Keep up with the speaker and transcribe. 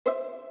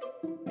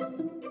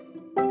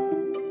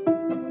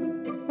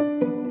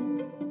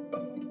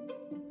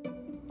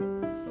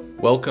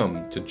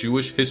Welcome to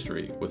Jewish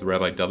History with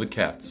Rabbi David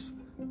Katz,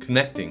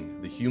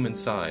 connecting the human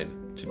side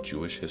to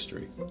Jewish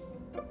history.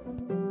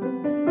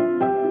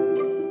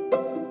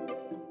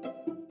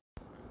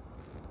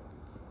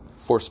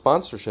 For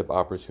sponsorship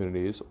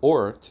opportunities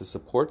or to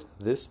support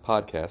this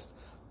podcast,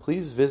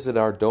 please visit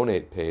our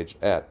donate page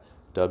at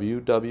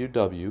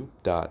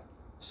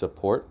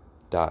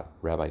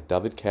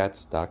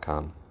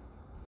www.support.rabbidavidkatz.com.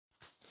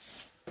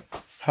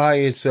 Hi,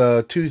 it's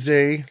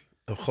Tuesday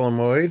of Chol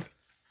Hamoed.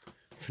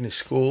 Finished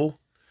school,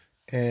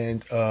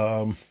 and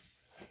I'm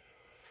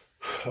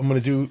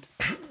going to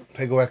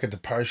take a whack at the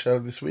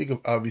Parsha this week.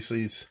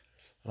 Obviously, it's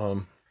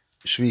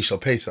Shvi Shel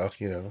Pesach,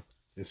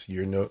 this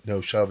year,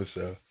 no Shabbos,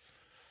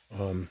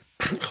 Chol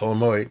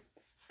Hamoed,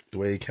 the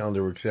way the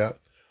calendar works out.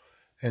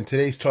 And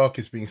today's talk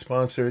is being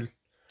sponsored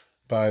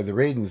by the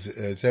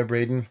Radins, Zeb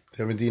Radin,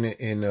 Medina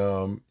in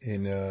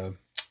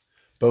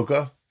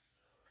Boca.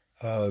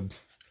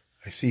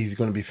 I see he's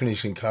going to be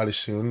finishing Kaddish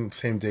soon,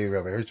 same day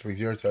Rabbi Hertzberg's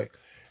Yortzeit.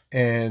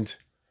 And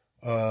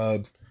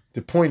the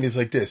point is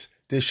like this.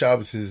 This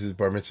Shabbos is his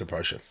Bar Mitzvah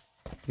Parsha.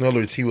 In other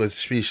words, he was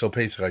Shvi Shel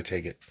Pesach, I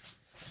take it.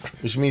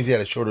 Which means he had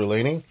a shorter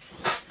laning.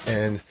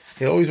 And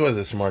he always was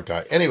a smart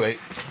guy. Anyway,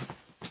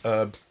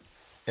 and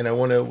I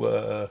want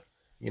to,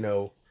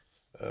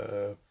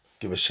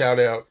 give a shout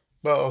out.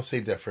 Well, I'll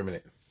save that for a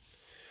minute.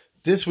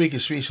 This week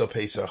is Shvi Shel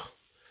Pesach,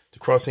 the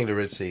crossing of the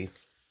Red Sea.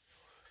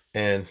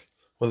 And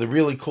one of the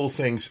really cool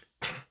things,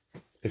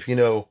 if you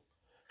know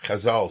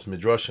Chazal's,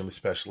 Midrashim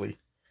especially,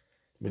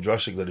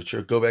 Midrashic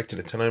literature, go back to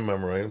the Tanaim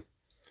Amoraim.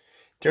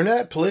 They're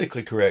not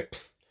politically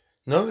correct.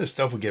 None of this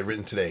stuff would get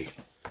written today.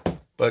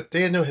 But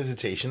they had no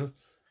hesitation,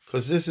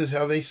 because this is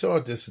how they saw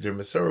it. This is their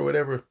Masorah,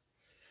 whatever.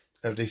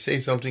 If they say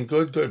something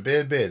good, good,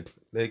 bad, bad.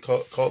 They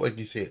call it like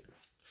you see it.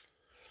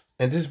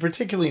 And this is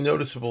particularly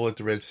noticeable at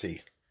the Red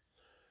Sea,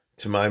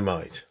 to my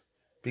mind.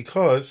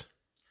 Because,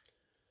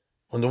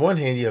 on the one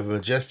hand, you have a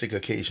majestic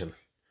occasion.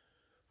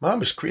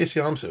 Mamish Kriyas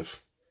Yamsuf.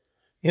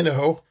 And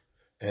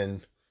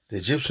the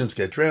Egyptians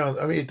get drowned.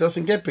 I mean, it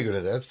doesn't get bigger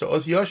than that. It's the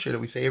Oz Yashir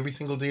that we say every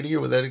single day of the year,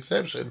 without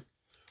exception,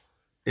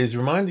 is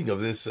reminding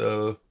of this,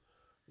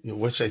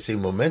 what should I say,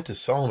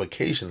 momentous, solemn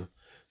occasion.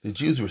 The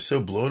Jews were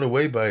so blown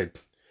away by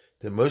it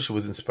that Moshe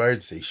was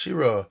inspired to say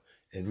Shira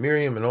and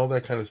Miriam and all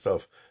that kind of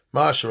stuff.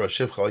 Ma'ashara,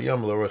 Shivchal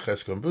Yam, Lora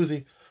Cheskom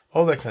Buzi,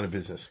 all that kind of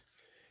business.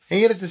 And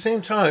yet at the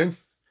same time,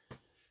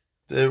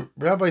 the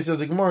rabbis of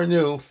the Gemara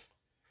knew,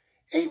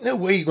 ain't no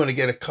way you're going to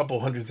get a couple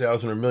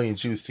 100,000 or a million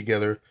Jews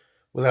together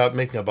without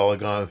making a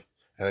balagan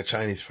and a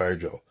Chinese fire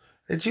drill.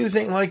 The Jews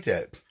ain't like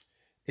that.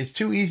 It's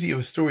too easy of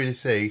a story to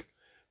say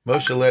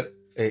Moshe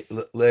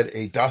led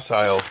a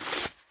docile,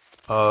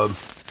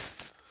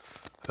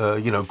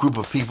 group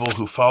of people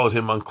who followed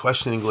him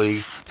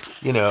unquestioningly,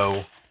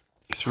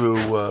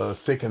 through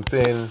thick and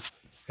thin.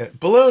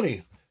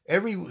 Baloney.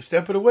 Every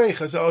step of the way,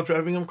 Chazal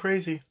driving him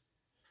crazy.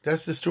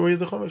 That's the story of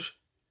the Chumash.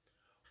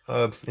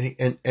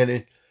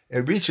 And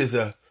it reaches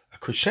a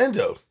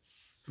crescendo,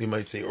 you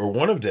might say, or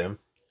one of them,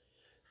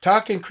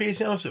 Tak and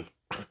Kriyas Yamsuf.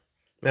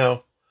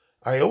 Now,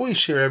 I always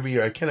share every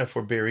year, I cannot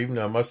forbear, even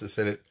though I must have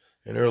said it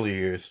in earlier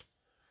years,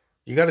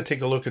 you got to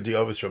take a look at the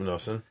Ovis from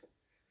Nosson.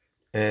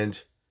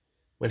 And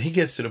when he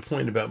gets to the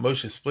point about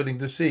Moshe splitting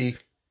the sea,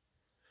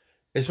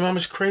 it's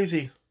mamish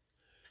crazy.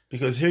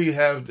 Because here you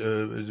have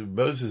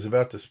Moses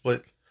about to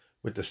split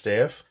with the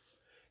staff,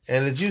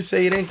 and the Jews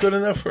say it ain't good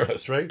enough for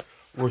us, right?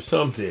 Or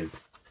some did.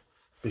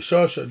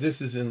 B'shasha,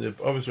 this is in the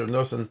Ovis from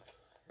Nosson,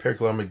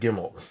 Perek Lamed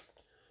Gimel.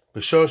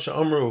 B'shasha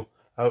Amru,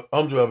 Amdu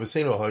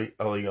Avosenu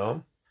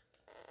Aliyam.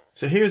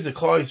 So here's the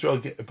Klal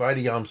Yisrael by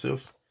the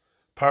Yamsuf.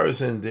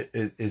 Parazin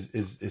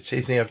is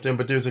chasing after him,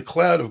 but there's a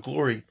cloud of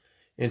glory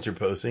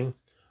interposing.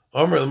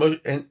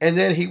 And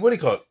then he, what do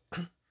you call it?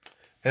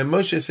 And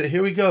Moshe said,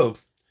 here we go.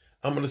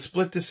 I'm going to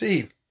split the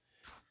sea.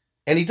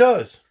 And he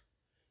does.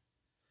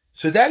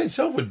 So that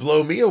itself would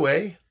blow me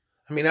away.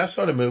 I mean, I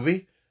saw the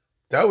movie.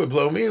 That would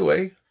blow me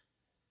away.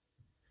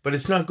 But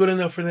it's not good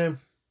enough for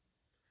them.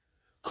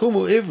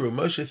 Kumu Ivru,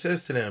 Moshe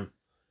says to them,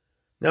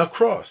 now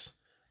cross.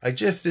 I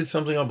just did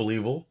something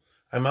unbelievable.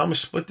 I'm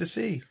almost split the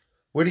sea.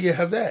 Where do you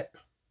have that?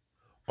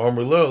 We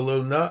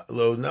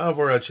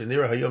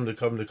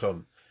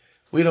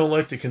don't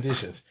like the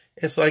conditions.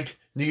 It's like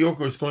New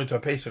Yorkers going to a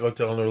Pesach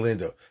hotel in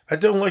Orlando. I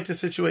don't like the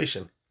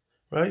situation,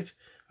 right?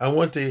 I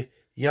want the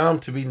Yam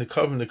to be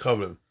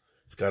Nekavim.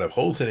 It's got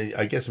holes in it,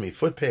 I guess,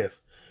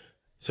 footpath.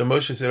 So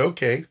Moshe said,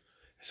 okay.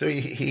 So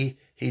he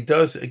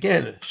does,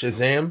 again,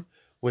 Shazam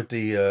with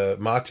the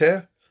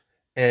Mateh,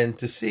 and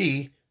the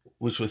sea,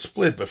 which was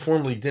split, but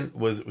formerly didn't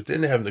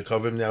have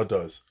Nekavim, now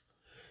does.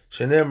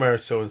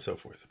 Shenemar, so and so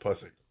forth, the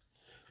pasuk.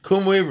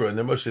 Kum Wevra, and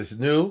the Moshe says,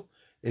 no,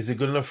 is it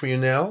good enough for you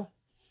now?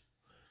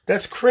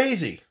 That's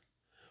crazy.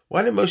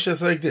 Why did Moshe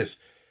say like this?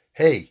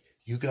 Hey,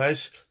 you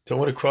guys don't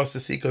want to cross the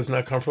sea because it's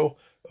not comfortable?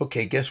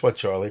 Okay, guess what,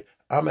 Charlie?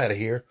 I'm out of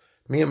here.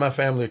 Me and my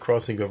family are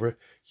crossing over.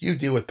 You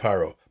deal with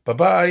Paro.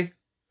 Bye-bye.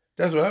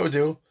 That's what I would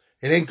do.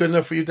 It ain't good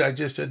enough for you to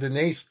digest the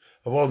nace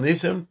of all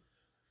Nisim.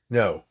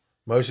 No.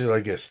 Moshe is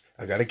like this.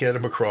 I got to get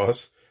him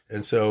across.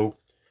 And so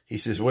he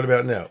says, what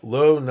about now?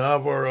 Lo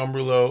navar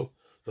amrulo,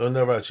 lo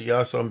navar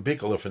chiyasam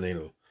bikol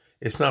fanenu.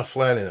 It's not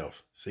flat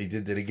enough. So he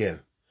did it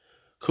again.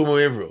 Kumu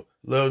ivru,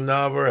 lo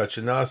navar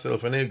achanasa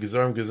fanenu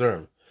gazarm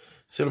gazarm.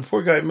 So the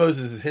poor guy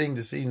Moses is hitting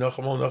the sea,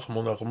 nachamo,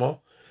 nachamo, nachamo.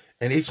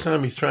 And each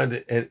time he's trying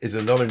to, and is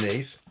another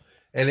nace.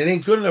 And it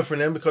ain't good enough for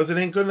them because it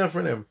ain't good enough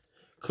for them.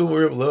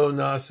 Kumu ivru, lo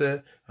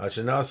nase,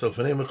 achanasa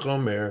fanenu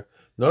chomer,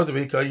 not to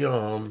be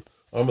kayom.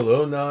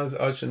 Lo nas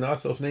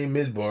achanasa fanenu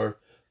midbar.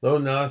 Lo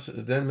nas,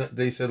 then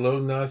they said, Lo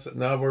nas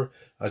navar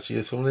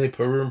achiyasone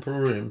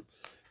purim,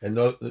 and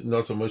not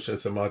to Moshe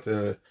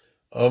Samata.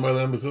 Omar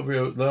lem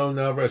bekubrio, lo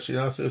navar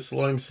achinasa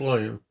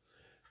sloim.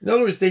 In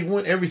other words, they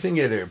want everything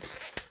in there.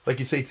 Like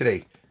you say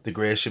today, the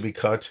grass should be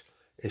cut,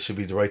 it should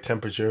be the right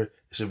temperature,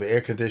 it should be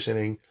air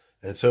conditioning,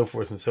 and so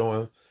forth and so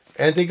on.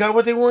 And they got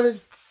what they wanted.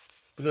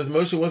 Because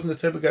Moshe wasn't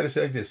the type of guy to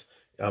say like this,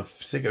 I'm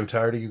sick, I'm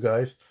tired of you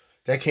guys.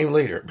 That came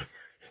later,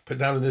 but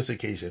not on this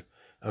occasion.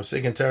 I'm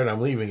sick and tired,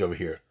 I'm leaving over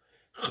here.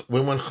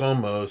 We want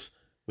chomos,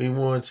 we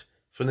want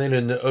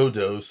fanena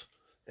neodos,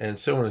 and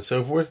so on and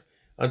so forth,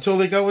 until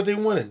they got what they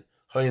wanted.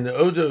 Hayin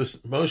neodos,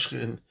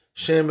 moshkin,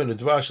 shem, and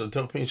udvash,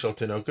 l'topin shal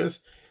tenokas,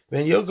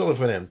 then yokol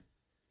fanem.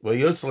 Well,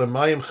 yotzle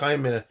mayim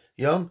chaim in a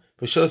yam,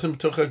 b'shosim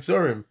b'toch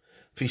akzorim,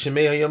 fi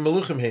shemei hayam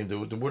meluchim heim,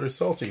 the water's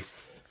salty.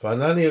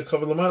 V'anani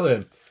akav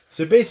l'malim.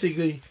 So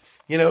basically,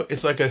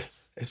 it's like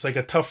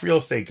a tough real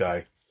estate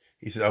guy.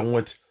 He says, I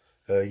want,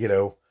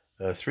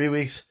 3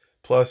 weeks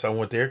plus. I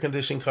want the air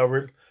conditioning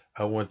covered.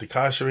 I want the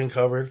koshering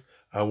covered.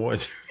 I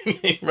want,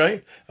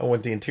 right? I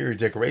want the interior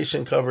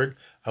decoration covered.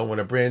 I want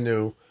a brand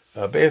new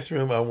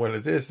bathroom. I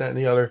wanted this, that, and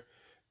the other.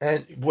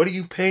 And what are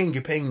you paying?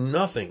 You're paying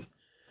nothing.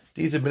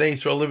 These are Bnei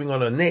Yisrael living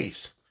on a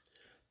nace.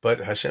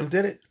 But Hashem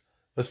did it.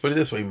 Let's put it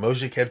this way.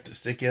 Moshe kept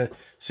sticking.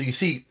 So you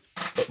see,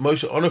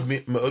 Moshe, Onav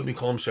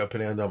Mikolam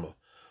Shapanei Adama.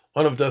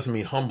 Onav doesn't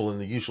mean humble in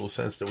the usual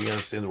sense that we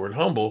understand the word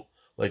humble,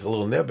 like a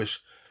little nebbish.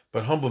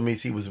 But humble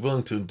means he was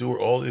willing to endure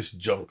all this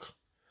junk.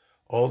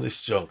 All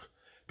this junk.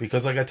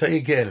 Because like I tell you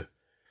again,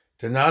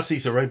 the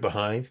Nazis are right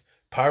behind.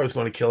 Paro is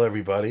going to kill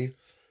everybody.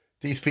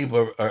 These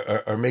people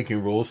are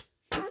making rules.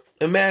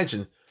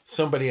 Imagine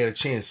somebody had a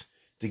chance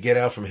to get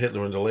out from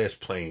Hitler in the last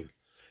plane.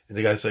 And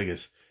the guy's like,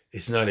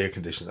 it's not air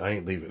conditioned. I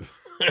ain't leaving.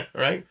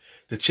 Right?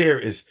 The chair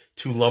is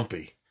too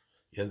lumpy.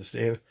 You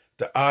understand?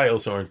 The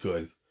aisles aren't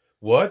good.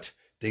 What?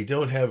 They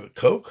don't have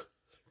Coke?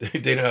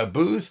 They don't have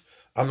booze?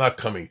 I'm not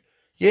coming.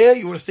 Yeah,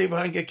 you want to stay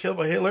behind and get killed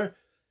by Hitler?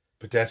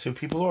 But that's who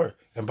people are.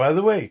 And by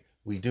the way,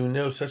 we do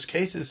know such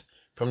cases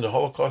from the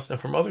Holocaust and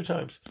from other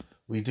times.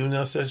 We do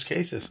know such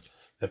cases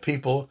that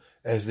people,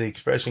 as the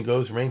expression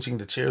goes, arranging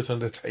the chairs on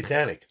the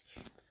Titanic.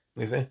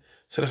 You see?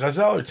 So the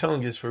Chazal are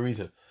telling this for a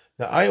reason.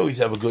 Now, I always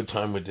have a good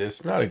time with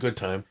this. Not a good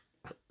time,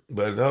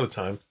 but another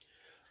time.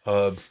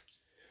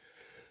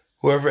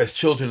 Whoever has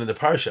children in the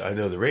Parsha, I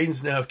know the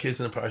Raidens now have kids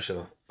in the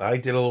Parsha. I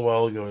did a little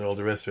while ago and all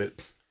the rest of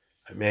it.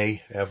 I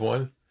may have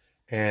one.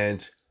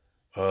 And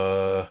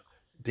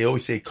they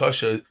always say,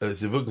 Kasha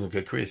Zivugim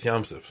Kekriyas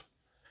Yamsov.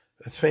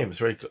 That's famous,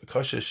 right?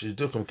 Kasha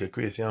Shidukim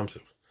Kekriyas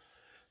Yamsov.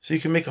 So you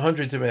can make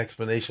 100 different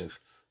explanations.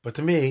 But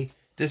to me,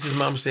 this is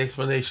Mom's the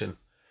explanation.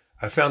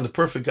 I found the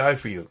perfect guy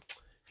for you.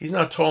 He's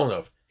not tall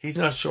enough. He's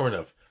not short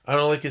enough. I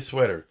don't like his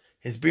sweater.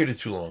 His beard is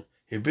too long.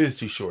 His beard is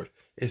too short.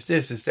 It's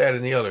this, it's that,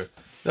 and the other.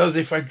 No,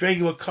 if I drag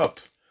you a cup.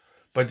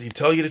 But to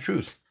tell you the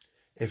truth,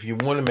 if you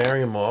want to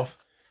marry him off,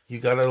 you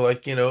got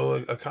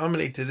to,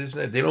 accommodate to this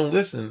and that. They don't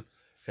listen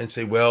and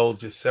say, well,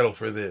 just settle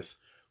for this.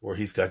 Or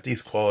he's got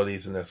these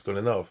qualities and that's good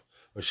enough.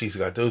 Or she's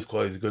got those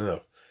qualities, good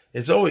enough.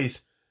 It's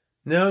always,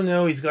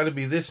 no, he's got to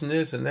be this and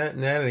this and that,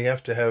 and you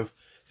have to have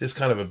this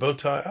kind of a bow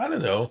tie. I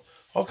don't know.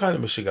 All kind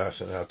of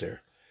mishigasan out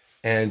there.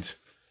 And,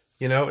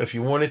 if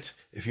you want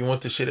the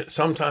shidduch,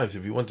 sometimes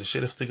if you want the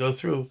shidduch to go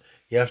through,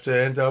 you have to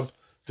end up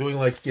doing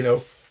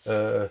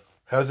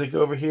how's it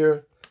go over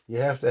here? You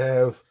have to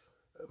have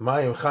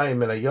Mayim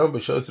Chaim and Ayom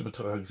B'Shosei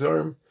B'Toch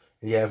Hagzorim,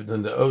 and you have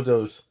then the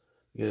Odos,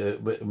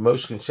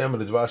 Moshkin Shem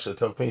and Dvasha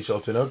Tokpin Shal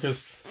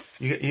Tenokas.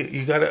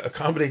 You got to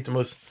accommodate the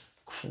most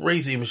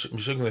crazy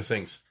Meshugna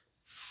things.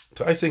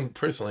 So I think,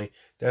 personally,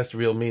 that's the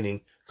real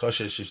meaning,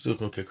 Kasha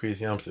Shishdukum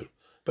Kekriyas Yamsuf.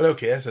 But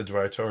okay, that's a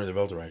Dvar Torah in the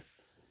Welterite.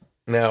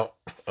 Now,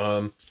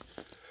 I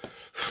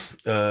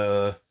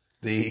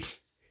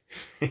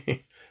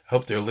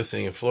hope they're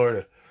listening in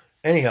Florida.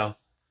 Anyhow,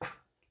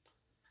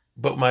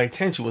 but my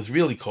attention was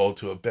really called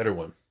to a better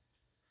one,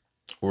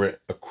 or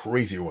a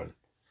crazier one.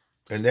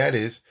 And that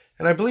is,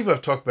 and I believe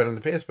I've talked about it in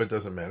the past, but it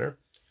doesn't matter,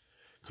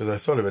 because I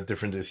thought about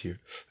different this year.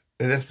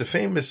 And that's the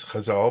famous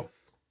Chazal,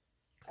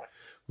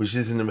 which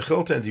is in the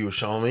Mechilta and the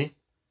Yerushalmi,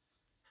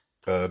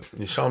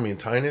 Yerushalmi and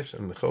Tainus,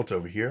 and Mechilta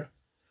over here,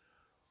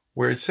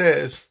 where it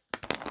says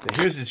that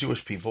here's the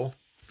Jewish people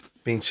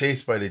being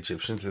chased by the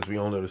Egyptians, as we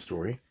all know the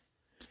story,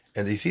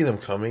 and they see them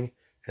coming,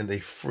 and they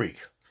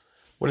freak.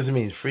 What does it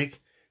mean, freak?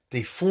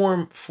 They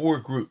form 4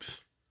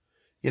 groups.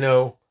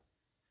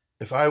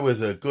 If I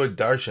was a good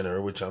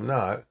darshaner, which I'm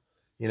not,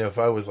 if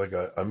I was like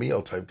a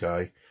meal type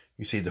guy,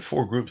 you see the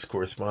 4 groups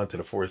correspond to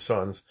the 4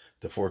 sons,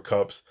 the 4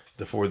 cups,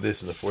 the 4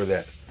 this and the 4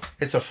 that.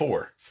 It's a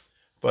 4.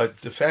 But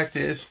the fact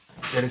is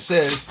that it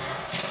says,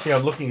 here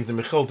I'm looking at the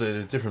Mechilta,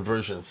 there's different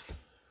versions.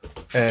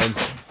 And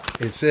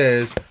it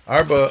says,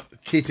 Arba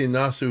Kitin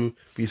Nasu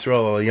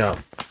B'Yisrael Al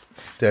Yam,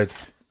 that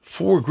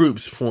 4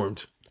 groups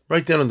formed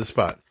right down on the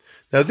spot.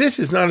 Now this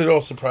is not at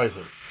all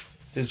surprising.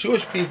 The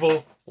Jewish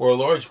people were a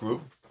large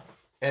group,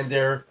 and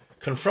they're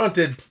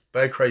confronted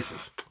by a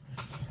crisis.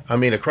 I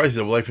mean, a crisis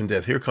of life and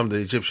death. Here come the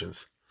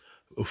Egyptians.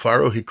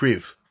 Ufaro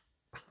Hikriv.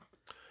 And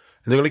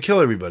they're going to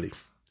kill everybody.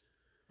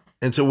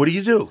 And so what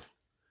do?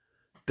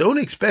 Don't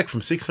expect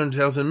from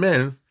 600,000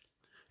 men,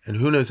 and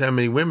who knows how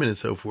many women and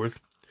so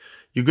forth,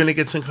 you're going to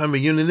get some kind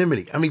of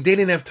unanimity. I mean, they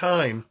didn't have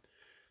time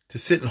to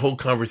sit and hold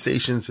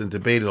conversations and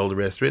debate and all the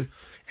rest of it.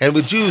 And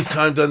with Jews,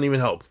 time doesn't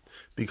even help,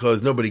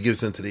 because nobody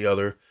gives in to the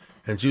other.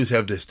 And Jews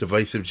have this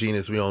divisive gene,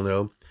 as we all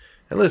know.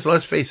 And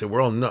let's face it,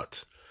 we're all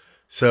nuts.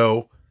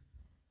 So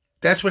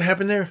that's what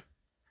happened there.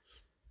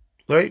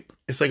 Right?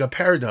 It's like a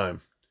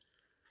paradigm.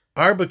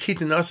 Arba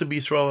Kitin Nasu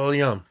B'Yisrael Al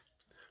Yam.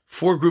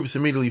 4 groups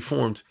immediately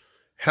formed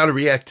how to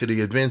react to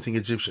the advancing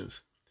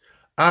Egyptians.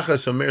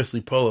 Achas Omeres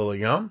Lipol Al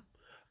Yam.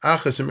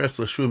 Achas Omeres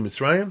Lashuv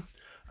Mitzrayim.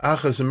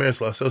 Achas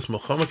Omeres Lasos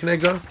Melchama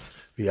Kenegdon.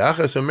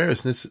 V'Achas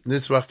Omeres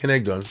Nitzvach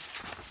Kenegdon.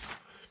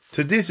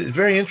 So this is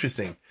very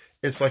interesting.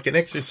 It's like an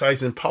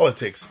exercise in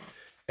politics,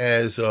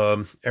 as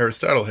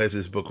Aristotle has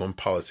his book on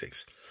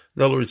politics.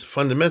 In other words,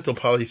 fundamental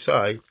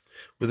poli-sci,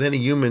 with any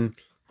human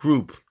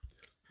group,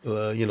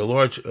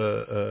 large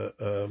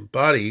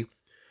body,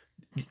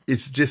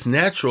 it's just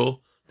natural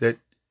that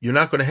you're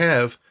not going to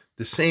have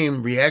the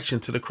same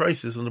reaction to the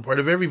crisis on the part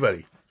of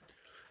everybody.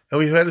 And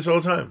we've had this all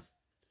the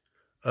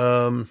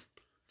time.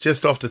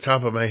 Just off the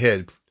top of my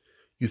head,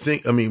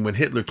 when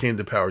Hitler came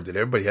to power, did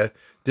everybody have,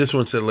 this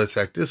one said, let's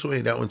act this way,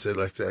 that one said,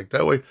 let's act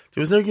that way.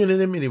 There was no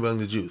unanimity among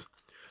the Jews.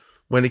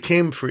 When it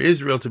came for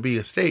Israel to be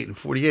a state in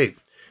 48,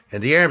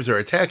 and the Arabs are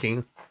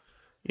attacking,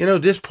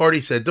 this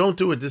party said, don't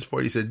do it. This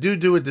party said,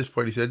 do it. This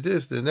party said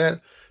this, then that.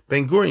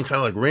 Ben Gurion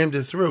kind of like rammed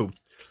it through.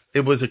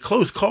 It was a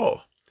close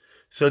call.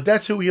 So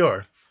that's who we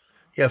are.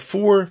 You have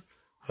 4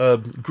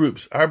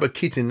 groups. Arba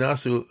Kitin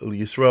Nasu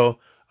Yisrael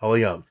Al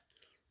Yam.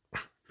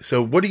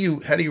 So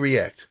how do you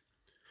react?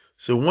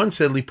 So one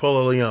said,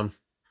 Lipol Al Yam.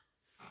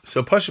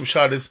 So Pashut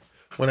Pshat is,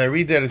 when I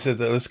read that, it says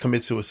that let's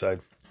commit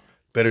suicide.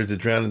 Better to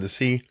drown in the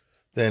sea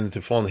than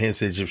to fall in the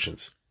hands of the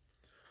Egyptians.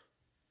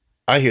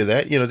 I hear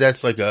that.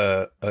 That's like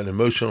an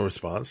emotional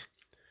response.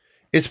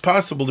 It's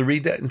possible to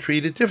read that and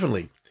treat it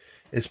differently.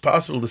 It's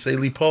possible to say,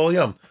 Lipol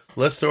Yam,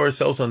 let's throw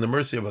ourselves on the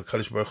mercy of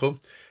HaKadosh Baruch Hu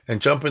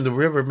and jump in the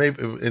river,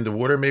 maybe in the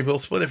water, maybe he'll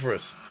split it for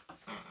us.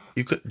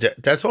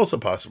 That's also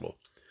possible.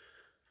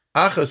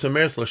 Achas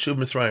Omeres Lashuv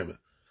Mitzrayim.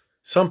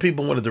 Some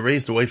people wanted to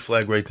raise the white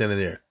flag right then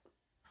and there.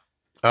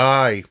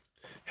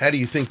 How do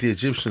you think the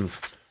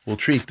Egyptians will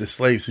treat the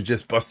slaves who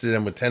just busted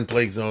them with 10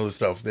 plagues and all this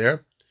stuff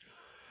there?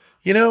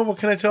 What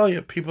can I tell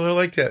you? People are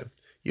like that.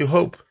 You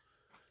hope.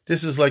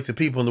 This is like the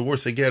people in the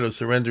Warsaw Ghetto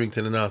surrendering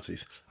to the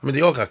Nazis. I mean, they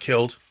all got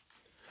killed.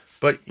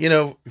 But,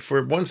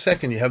 for 1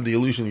 second you have the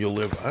illusion you'll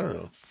live. I don't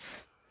know.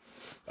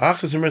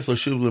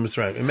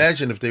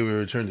 Imagine if they were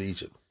returned to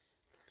Egypt.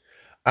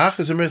 That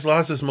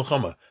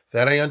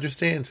I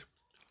understand.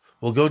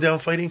 We'll go down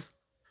fighting.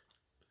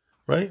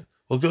 Right?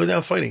 We'll go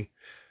down fighting.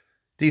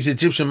 These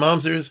Egyptian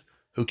momsers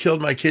who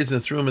killed my kids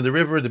and threw them in the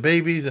river, the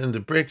babies and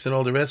the bricks and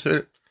all the rest of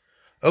it.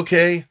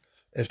 Okay,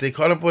 if they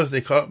caught up with us,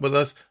 they caught up with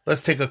us.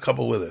 Let's take a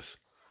couple with us.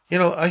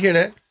 I hear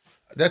that.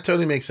 That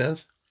totally makes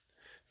sense.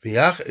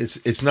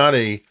 It's not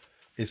a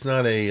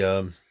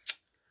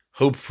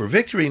hope for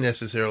victory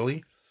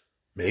necessarily.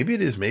 Maybe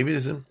it is, maybe it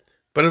isn't.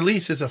 But at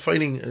least it's a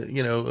fighting,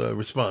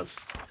 response.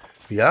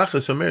 The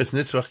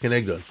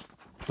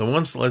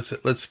once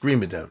let's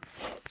scream it down.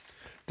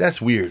 That's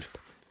weird.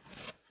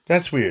 I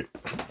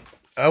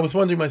was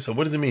wondering myself,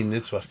 what does it mean,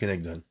 Nitzvach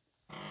Kenegdon?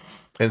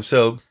 And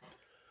so,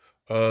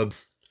 I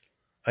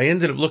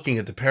ended up looking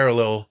at the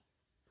parallel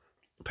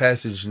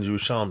passage in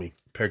Yerushalmi,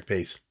 Perek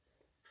Beis.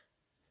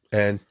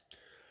 And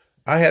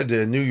I had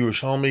the new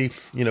Yerushalmi,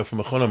 from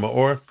Mechon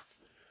HaMaor,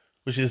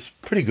 which is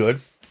pretty good.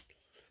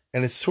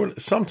 And it's sort of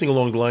something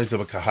along the lines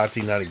of a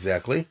Kahati, not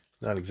exactly.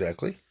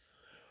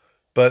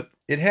 But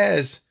it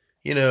has,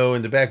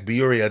 in the back,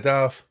 Biuri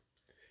Adaf,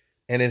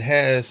 and it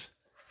has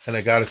an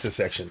Agadata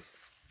section.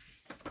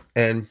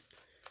 And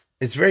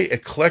it's very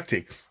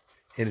eclectic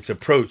in its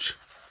approach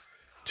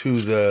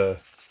to the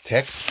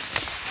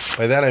text.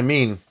 By that I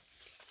mean,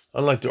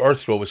 unlike the Art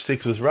Scroll, which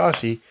sticks with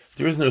Rashi,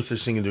 there is no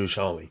such thing in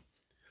Yerushalmi.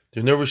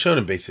 There's no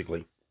Rishonim,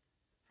 basically.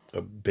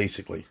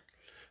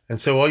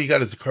 And so all you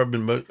got is the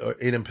Carbon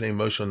Adam Pnei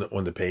Moshe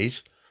on the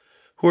page,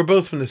 who are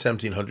both from the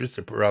 1700s,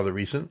 they're rather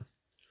recent.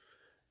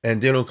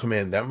 And they don't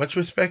command that much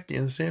respect, you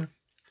understand?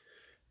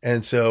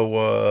 And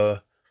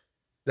so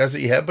that's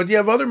what you have. But you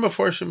have other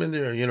Mefarshim in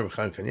there.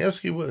 Chaim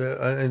Kanievsky,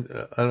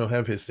 I don't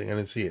have his thing. I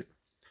didn't see it.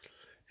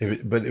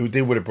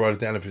 They would have brought it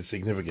down if it's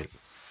significant.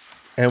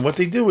 And what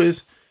they do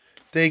is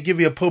they give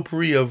you a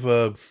potpourri of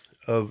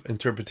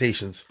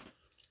interpretations,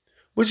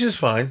 which is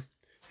fine.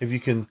 if you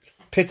can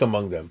pick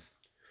among them.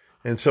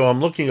 And so I'm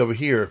looking over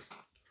here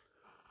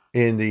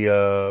in the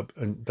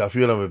Daf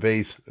Yud Amud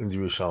Beis in the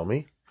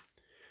Yerushalmi,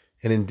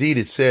 and indeed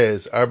it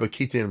says Arba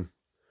Kitim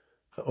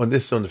on the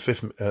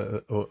fifth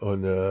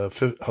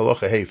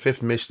Halacha Hey,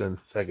 fifth Mishnah,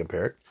 second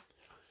parak.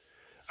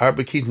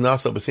 Arba Kitim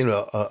Nasa Basin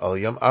Al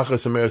Yam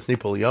Achas Ameres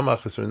Nipol Yam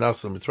Achas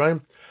Renachs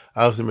Mitzrayim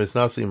Achas Ameres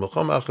Nasi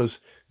Melchom Achas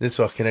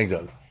Nitzvach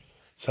Kenegdon.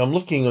 So I'm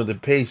looking on the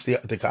page, the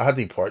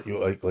Kahati part,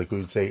 like we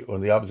would say on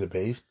the opposite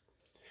page,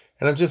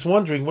 and I'm just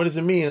wondering, what does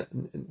it mean,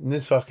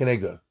 Nitzvach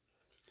Kenegdon?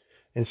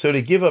 And so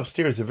they give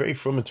upstairs a very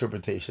firm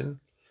interpretation,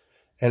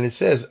 and it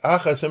says,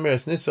 Achas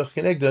Ameres Nitzvach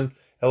Kenegdon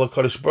El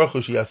HaKadosh Baruch Hu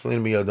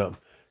Sheyaslin Miyadam.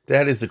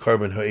 That is the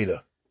Carbon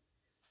Ha'eda.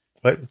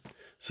 Right?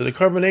 So the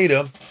Carbon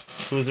Ha'eda,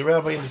 who was a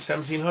rabbi in the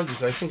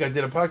 1700s, I think I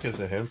did a podcast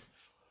with him,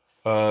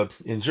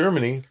 in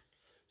Germany,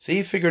 so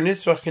he figured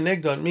Nitzvach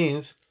Kenegdon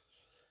means,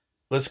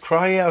 let's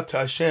cry out to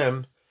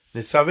Hashem.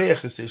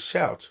 Nitzaveach is to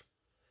shout,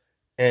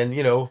 and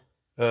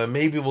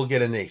maybe we'll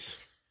get a nace,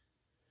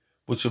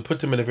 which will put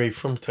them in a very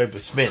firm type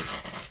of spin.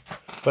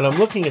 But I'm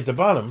looking at the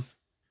bottom,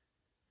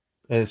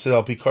 and it says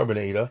Al Pi Carbon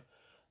Ha'eda,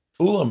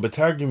 Ulam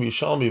B'Targum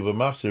Yushalmi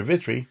B'Machzer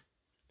Vitri,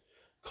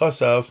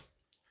 Kosav.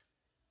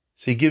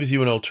 So he gives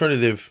you an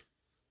alternative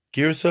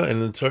girsa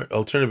and an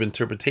alternative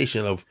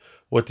interpretation of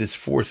what this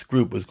fourth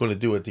group was going to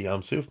do at the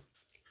Yam Suf.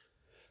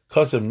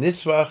 Kosav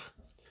Nitzvach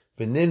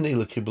V'Nimni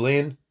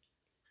L'Kiblein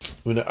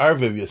Una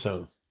Arviv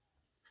Yason,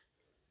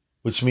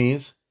 which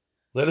means,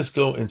 let us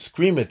go and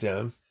scream at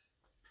them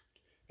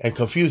and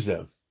confuse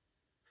them.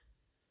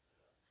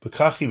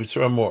 B'kachi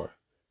b'tzura more.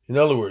 In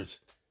other words,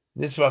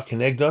 Nitzvah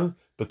Kenegdon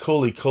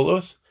b'koli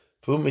kolos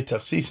v'um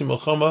mitachsisim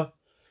melchama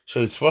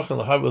shalitzvachan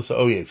l'havil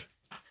sa'oyev.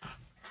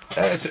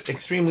 That's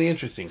extremely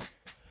interesting.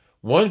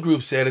 One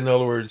group said, in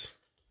other words,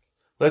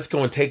 let's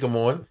go and take them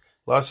on.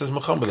 Allah says,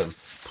 Melchama them.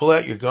 Pull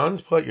out your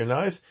guns, pull out your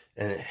knives,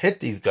 and hit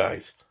these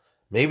guys.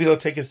 Maybe they'll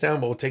take us down,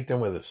 but we'll take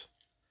them with us.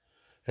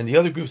 And the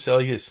other group said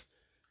like this,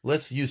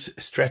 let's use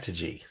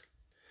strategy.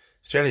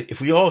 If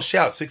we all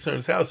shout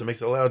 600,000,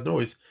 makes a loud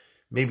noise,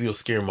 maybe you'll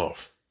scare them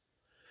off.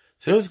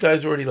 So those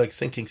guys are already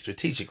thinking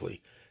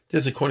strategically.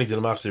 This is according to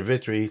the Machzer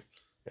Vitri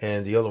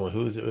and the other one,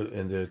 who is it,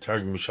 and the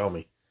Targum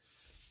Yushalmi.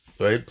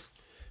 Right?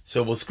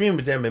 So we'll scream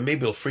at them and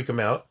maybe it'll freak them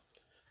out,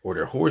 or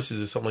their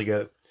horses or something like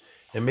that,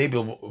 and maybe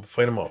we'll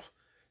fight them off.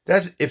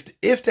 That's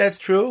if that's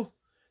true,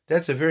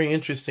 that's a very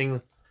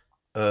interesting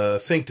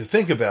thing to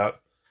think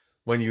about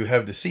when you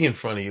have the sea in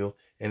front of you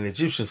and the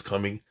Egyptians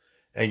coming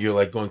and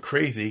you're going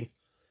crazy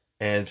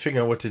and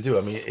figuring out what to do.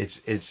 I mean,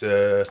 it's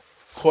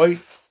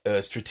quite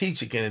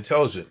strategic and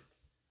intelligent.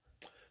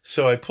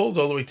 So I pulled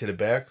all the way to the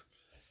back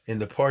in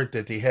the part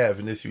that they have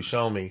in this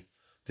Yushalmi,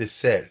 this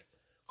set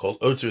called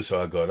Otzrus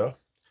HaAgada,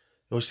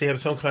 in which they have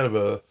some kind of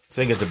a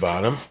thing at the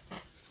bottom,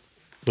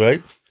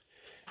 right?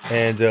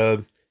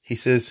 And he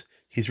says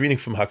he's reading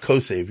from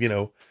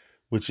HaKosev,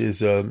 which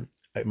is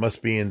it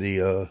must be in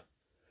the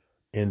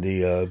Ein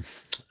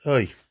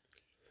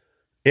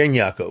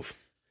Yaakov,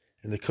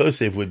 and the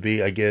Kosev would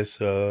be, I guess,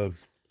 the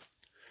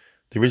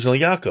original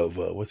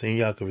Yaakov. What's Ein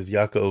Yaakov? Is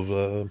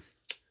Yaakov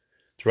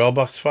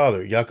Ralbach's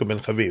father, Yaakov ben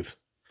Chaviv,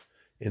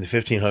 in the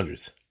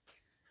 1500s,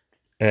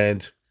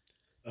 and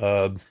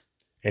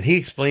he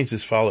explains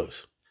as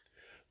follows: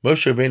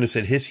 Moshe Rabbeinu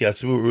said, "His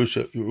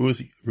Yatzvu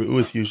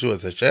Ru'us Yushu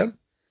as Hashem.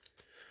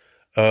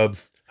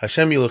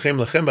 Hashem Yilochem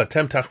Lachem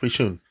Batem Tach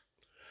Rishun.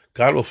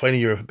 God will fight in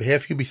your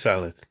behalf, you be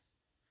silent."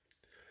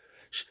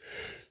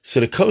 So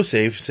the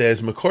Kosev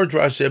says, Makor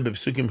Drash Zeb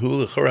B'Psukim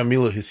Hu L'Chora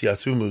Mila His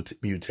Yatzvu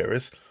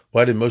Muteris.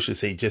 Why did Moshe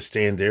say just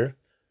stand there?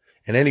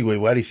 And anyway,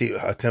 why did he say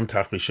Hatem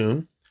Tach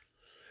Rishun?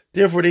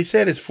 Therefore, they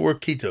said it's 4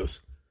 kitos.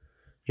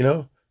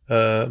 Chiluk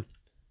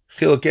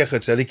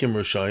Echad Tzadikim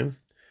Roshaim.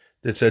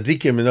 The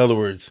Tzadikim, in other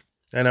words,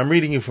 and I'm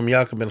reading you from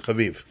Yaakov ben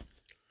Chaviv,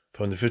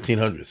 from the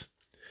 1500s.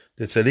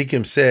 The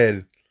Tzadikim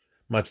said,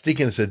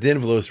 Matzdikin Sadin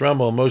V'los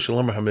Ramal Moshe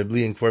Lomer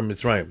HaMebli in Kvar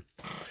Mitzrayim.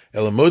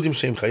 Elamodim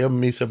Shem Chayav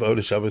Misa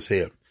Ba'od Shabbos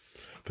Heya.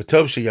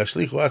 V'tov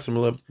Sheyashlichu Atzim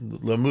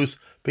Lamus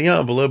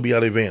B'yam V'lo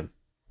B'yad.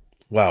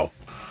 Wow.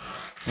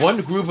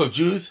 One group of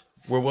Jews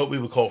were what we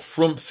would call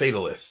frum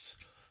fatalists.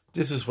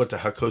 This is what the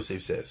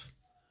HaKosev says.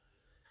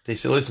 They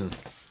said, listen,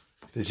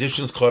 the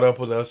Egyptians caught up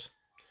with us.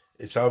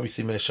 It's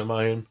obviously Min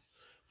Hashamayim.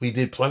 We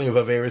did plenty of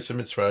Averis in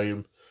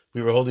Mitzrayim.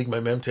 We were holding my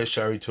Memtesh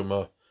Shari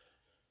Tumah.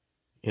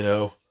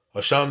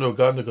 Hashamnu,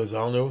 Gadnu,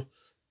 Gazalnu,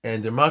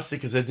 and the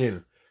Matzdik is a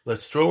din.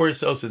 Let's throw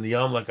ourselves in the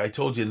Yam, like I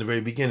told you in the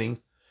very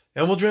beginning,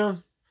 and we'll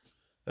drown.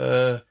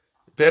 Better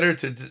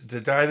to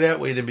die that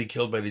way than be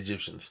killed by the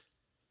Egyptians.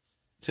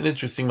 It's an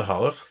interesting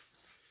mahalach,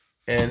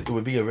 and it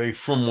would be a very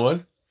frum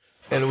one.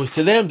 And it was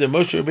to them that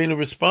Moshe Rabbeinu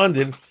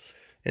responded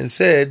and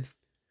said,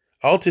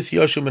 Al tis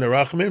yoshu min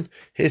arachmim,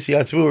 his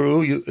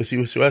yatzvu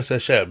yusras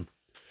Hashem.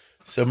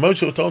 So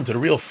Moshe told them to the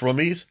real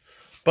frummies,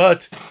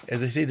 but,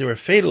 as I say, they were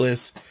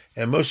fatalists,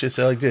 and Moshe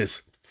said like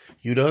this,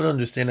 you don't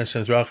understand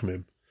Hashem's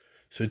rachmim.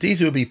 So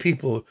these would be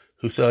people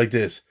who say like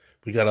this,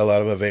 we got a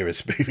lot of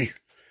Averis, baby.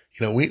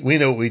 We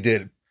know what we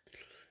did.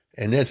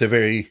 And that's a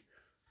very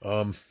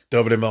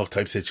David Melch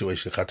type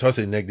situation.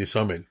 Chatase negdi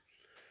samid.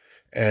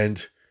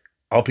 And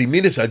al pi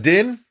midas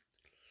adin,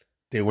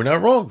 they were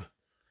not wrong.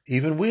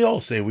 Even we all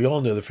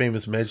know the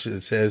famous message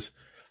that says,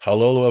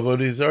 Halolo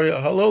avodah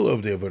zarah, halolo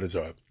of the avodah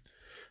zarah.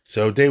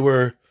 So they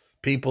were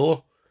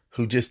people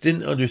who just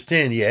didn't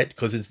understand yet,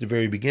 because it's the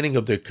very beginning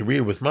of their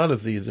career with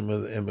monotheism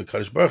and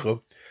Kadosh Baruch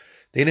Hu,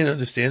 they didn't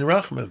understand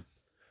Rachman.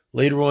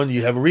 Later on,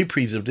 you have a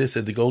reprise of this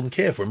at the Golden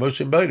Calf, where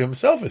Moshe Beit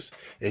himself is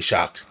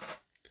shocked.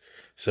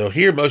 So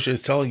here Moshe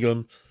is telling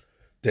them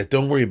that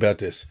don't worry about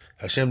this.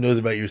 Hashem knows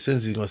about your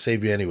sins. He's going to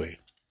save you anyway.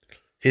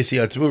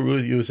 Hisi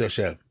atzvu yus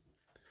Hashem.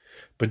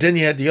 But then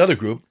you had the other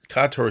group,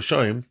 Kat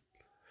Horashoim,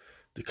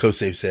 the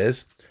Kosef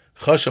says,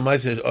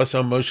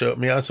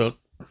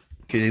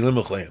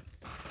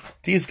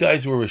 these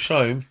guys were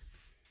Rishonim,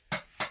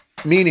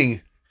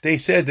 meaning they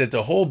said that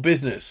the whole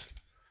business,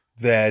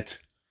 that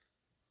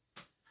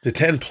the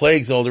 10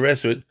 plagues, all the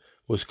rest of it,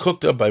 was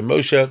cooked up by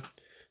Moshe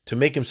to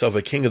make himself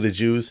a king of the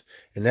Jews,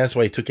 and that's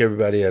why he took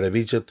everybody out of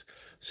Egypt,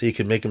 so he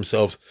could make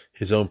himself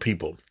his own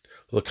people.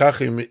 But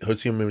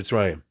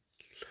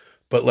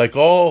like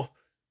all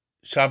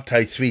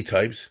Shabtai Tzvi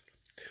types,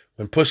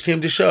 when push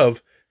came to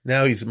shove,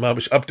 now he's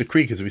mamish up the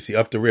creek, as we see,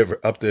 up the river,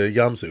 up the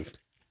Yam Suf.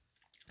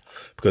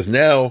 Because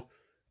now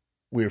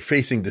we're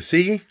facing the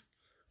sea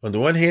on the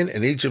one hand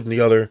and Egypt on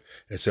the other,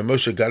 and so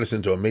Moshe got us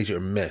into a major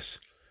mess.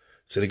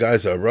 So the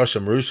guys are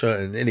Rasha Marusha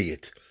and an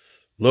idiot.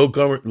 Lo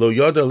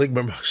yada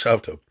ligbar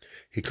machshavto.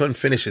 He couldn't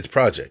finish his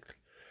project.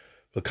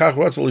 But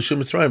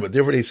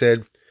therefore they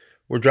said,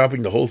 we're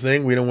dropping the whole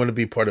thing. We don't want to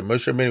be part of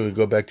Moshe. Maybe we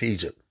go back to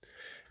Egypt.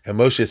 And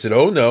Moshe said,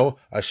 oh no,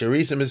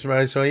 Asherisa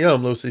Mitzrayim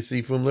Sayam Lo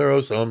Sisifum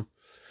Lerosam.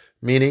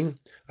 Meaning,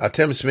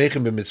 Atem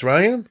Smechim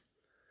b'Mitzrayim?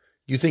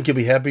 You think you'll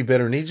be happy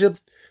better in Egypt?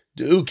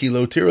 I'm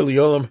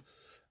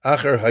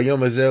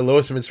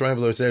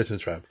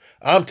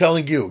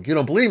telling you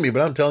don't believe me,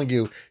 but I'm telling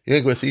you, you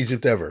ain't going to see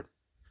Egypt ever.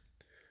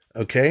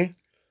 Okay?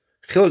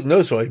 So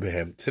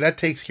that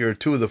takes care of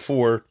 2 of the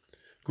 4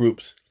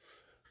 groups.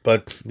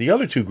 But the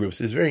other 2 groups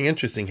is very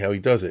interesting how he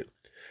does it.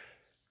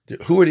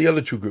 Who are the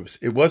other 2 groups?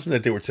 It wasn't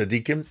that they were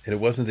tzaddikim, and it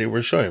wasn't they were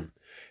shoyim.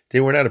 They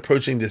were not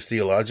approaching this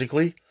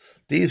theologically.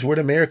 These were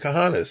the Meir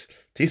Kahanas.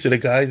 These are the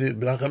guys at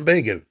Menachem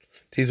Begin.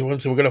 These are the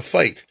ones who were going to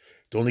fight.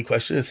 The only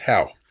question is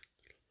how.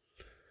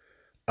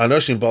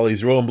 Anoshim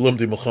Balis Roam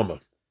Blumdi Muhammad.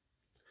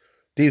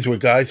 These were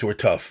guys who were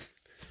tough.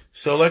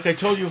 So, like I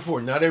told you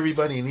before, not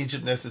everybody in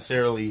Egypt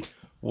necessarily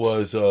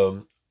was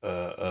a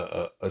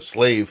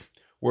slave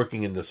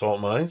working in the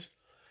salt mines.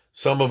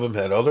 Some of them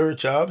had other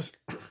jobs.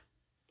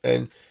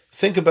 And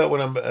think about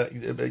what I'm,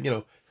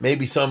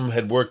 maybe some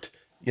had worked,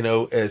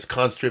 as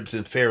conscripts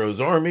in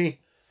Pharaoh's army.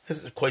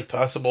 This is quite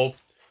possible.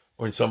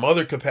 Or in some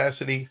other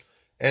capacity.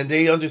 And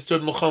they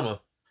understood Muhammad.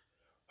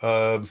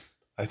 I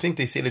think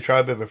they say the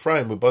tribe of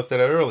Ephraim, we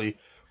busted out early,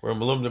 or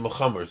Malum de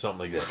Muhammad or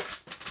something like that.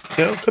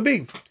 Could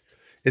be.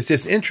 It's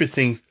just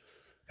interesting.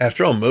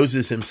 After all,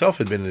 Moses himself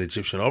had been an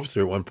Egyptian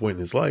officer at one point in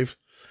his life.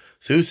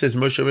 So who says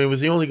Moshe Rabbeinu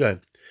was the only guy?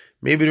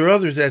 Maybe there are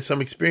others that had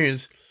some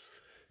experience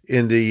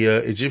in the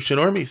Egyptian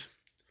armies,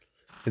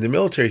 in the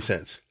military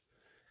sense.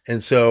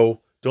 And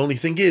so the only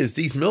thing is,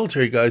 these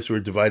military guys were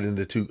divided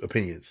into 2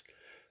 opinions.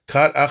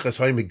 Kat achas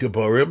haim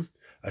geborim,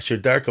 asher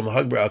darkam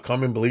lahagbar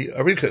alkamim b'li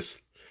arichas.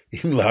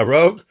 Im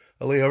laharog,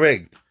 ali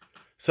hareg.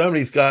 Some of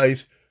these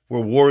guys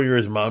were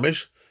warriors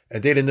mamish,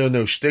 and they didn't know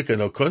no shtick and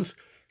no kunst.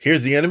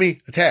 Here's the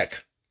enemy,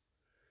 attack.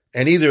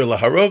 And either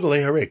laharog or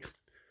lehareg.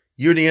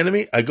 You're the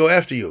enemy, I go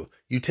after you.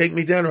 You take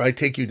me down or I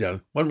take you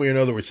down. One way or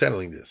another, we're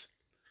settling this.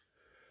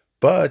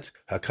 But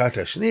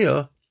Hakata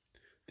Shnia,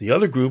 the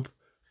other group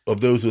of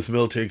those with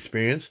military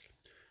experience,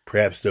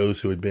 perhaps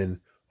those who had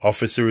been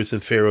officers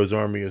in Pharaoh's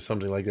army or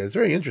something like that, it's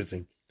very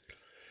interesting.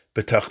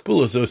 But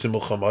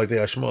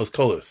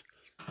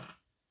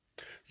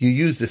you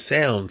use the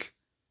sound.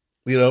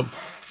 I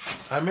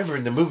remember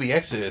in the movie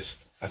Exodus,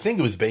 I think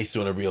it was based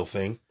on a real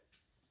thing.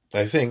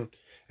 I think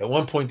at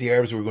one point the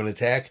Arabs were going to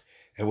attack,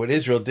 and what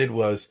Israel did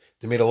was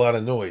they made a lot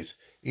of noise.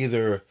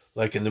 Either,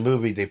 like in the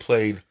movie, they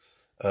played,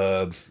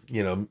 records,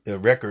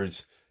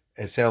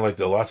 and it sounded like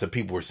lots of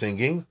people were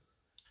singing,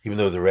 even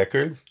though the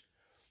record.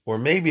 Or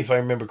maybe, if I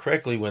remember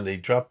correctly, when they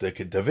dropped the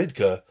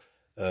Davidka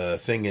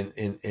thing in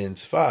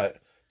Tzfat,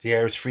 the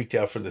Arabs freaked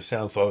out for the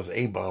sound, thought it was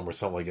a bomb or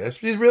something like that.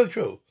 It's really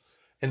true.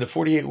 In the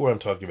 48 war I'm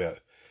talking about.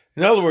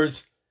 In other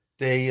words,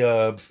 they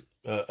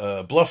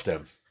bluffed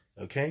them.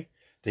 Okay?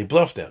 They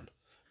bluffed them.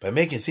 By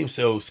making it seem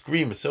so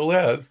scream so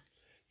loud,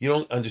 you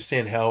don't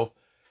understand how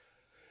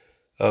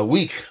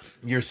weak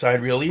your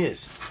side really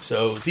is.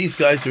 So these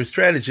guys are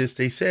strategists.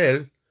 They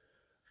said,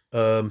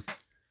 and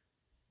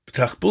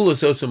so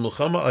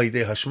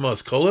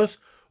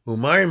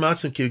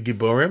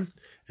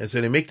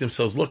they make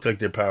themselves look like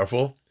they're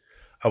powerful.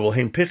 But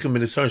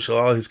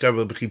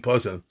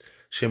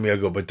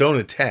don't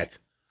attack,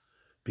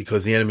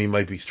 because the enemy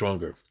might be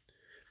stronger.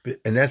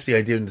 And that's the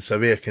idea in the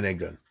Saveh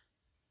Kenegdan.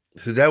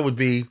 So that would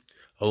be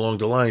along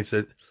the lines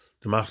that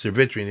the Machzor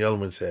Vitri and the other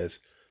one says,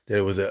 that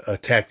it was a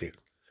tactic.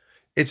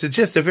 It's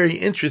just a very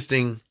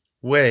interesting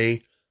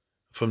way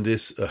from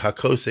this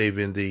Hakosev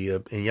in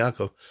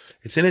Yaakov.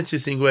 It's an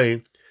interesting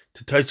way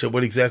to touch on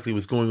what exactly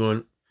was going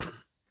on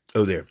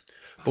over there.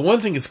 But one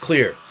thing is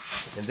clear,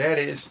 and that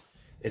is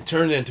it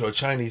turned into a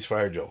Chinese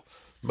fire drill.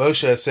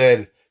 Moshe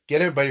said,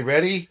 get everybody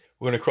ready,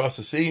 we're going to cross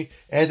the sea,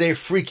 and they're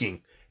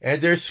freaking,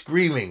 and they're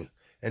screaming.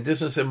 And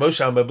this one said, Moshe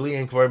Amabli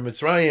and Kvar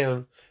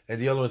Mitzrayim, and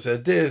the other one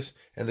said this,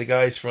 and the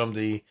guys from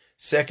the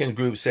second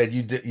group said,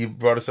 you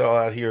brought us all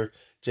out here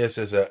just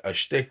as a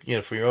shtick,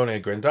 for your own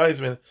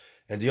aggrandizement.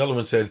 And the other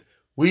one said,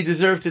 we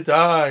deserve to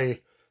die.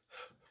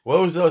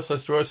 Woe is us,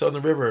 let's throw us on the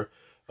river.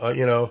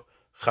 Chatainu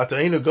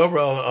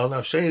Gavra al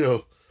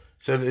Nafshenu.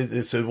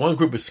 So one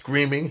group is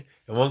screaming,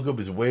 and one group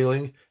is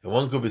wailing, and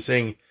one group is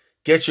saying,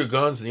 get your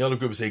guns, and the other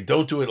group is saying,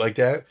 don't do it like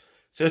that.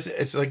 So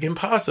it's like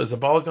impossible. It's a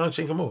balagan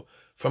shinkamu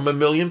from 1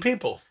 million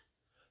people.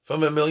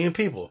 From 1 million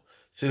people.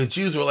 So the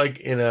Jews were like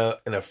in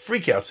a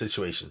freak out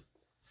situation.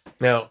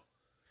 Now,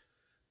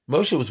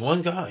 Moshe was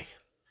one guy.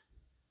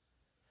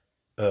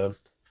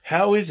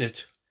 How is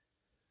it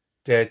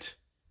that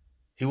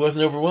he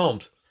wasn't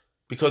overwhelmed?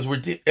 Because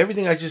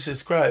everything I just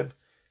described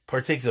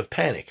partakes of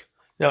panic.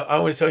 Now, I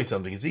want to tell you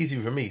something. It's easy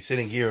for me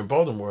sitting here in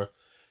Baltimore,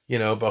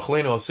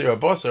 Bachleno al Sira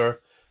Basar,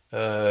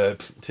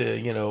 to,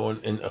 in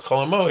a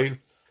Cholamoid,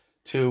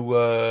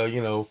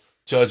 to,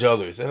 judge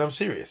others. And I'm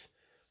serious.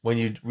 When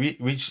you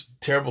reach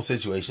terrible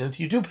situations,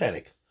 you do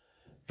panic.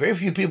 Very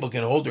few people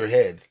can hold their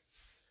head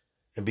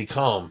and be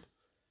calm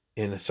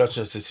in such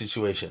a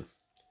situation.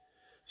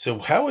 So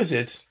how is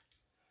it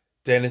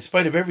that in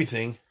spite of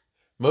everything,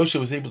 Moshe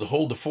was able to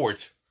hold the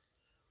fort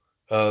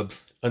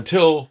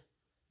until,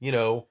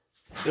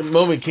 the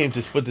moment came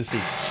to split the sea?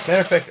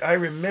 Matter of fact, I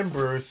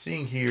remember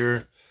seeing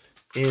here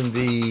in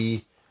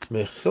the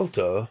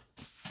Mechilta,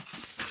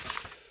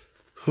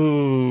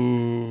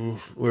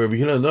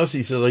 where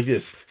Nasi said like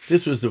this: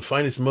 this was the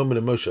finest moment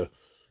of Moshe.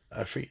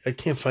 I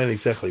can't find it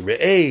exactly.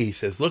 Re'eh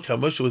says, look how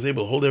Moshe was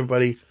able to hold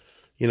everybody,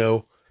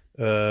 hold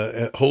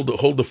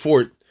the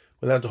fort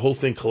without the whole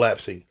thing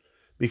collapsing.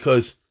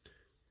 Because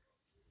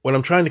what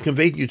I'm trying to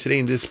convey to you today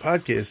in this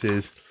podcast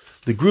is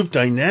the group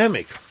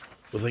dynamic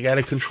was like out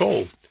of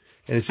control.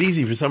 And it's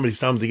easy for somebody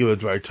to give a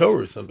Dvar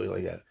Torah or something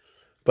like that.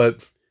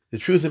 But the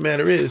truth of the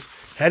matter is,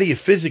 how do you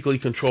physically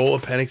control a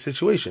panic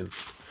situation?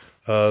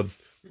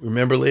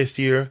 Remember last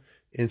year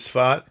in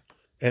Tzfat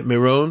at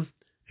Miron,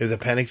 it was a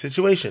panic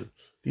situation.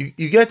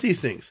 You get these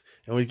things.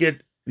 And when you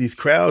get these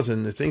crowds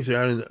and the things are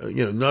out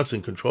in, nuts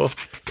in control,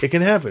 it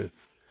can happen.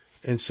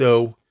 And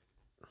so,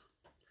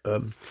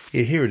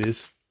 here it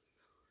is.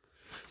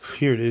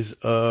 Here it is.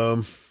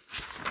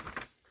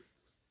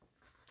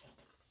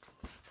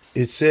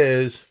 It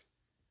says,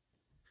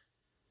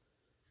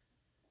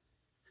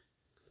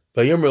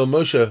 Vayomer el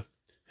Moshe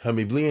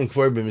hamibli and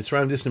kvar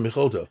b'mitzrayim disnei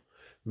micholta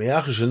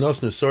me'achas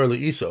shenos nesor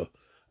le'iso.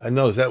 I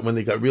know that when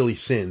they got really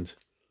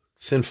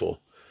sinful.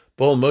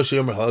 Bol Moshe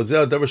yomer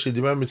halazeh davar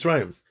shedimar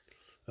mitzrayim.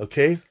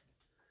 Okay,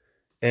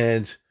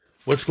 and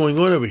what's going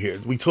on over here?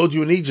 We told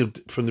you in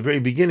Egypt from the very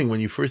beginning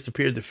when you first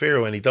appeared to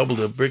Pharaoh and he doubled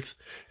the bricks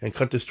and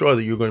cut the straw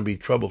that you were going to be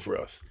trouble for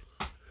us.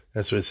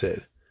 That's what it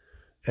said.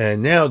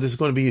 And now this is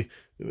going to be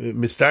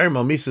mistarim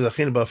al misa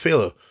zachin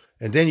ba'felo.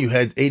 And then you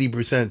had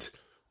 80%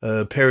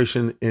 perish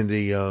in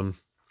the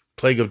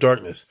plague of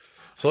darkness.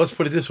 So let's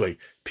put it this way.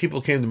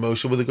 People came to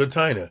Moshe with a good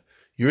taina.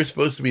 You're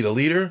supposed to be the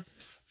leader.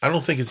 I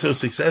don't think it's so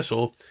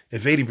successful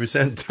if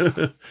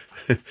 80%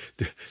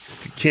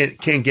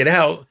 can't get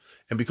out,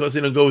 and because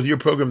they don't go with your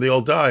program, they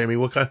all die. I mean,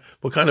 what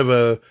kind of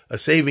a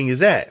saving is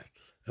that?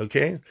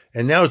 Okay,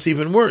 and now it's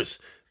even worse.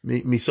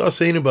 Right?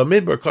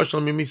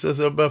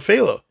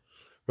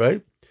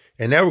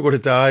 And now we're going to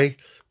die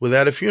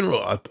without a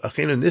funeral.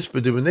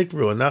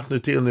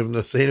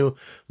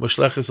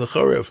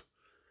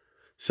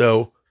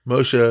 So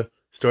Moshe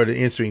started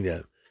answering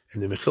that.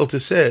 And the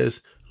Mechilta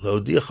says, how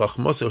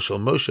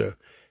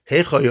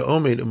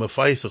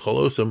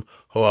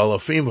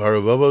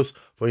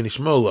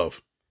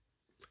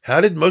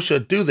did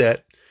Moshe do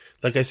that?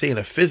 Like I say, in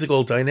a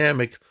physical,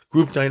 dynamic,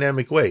 group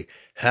dynamic way.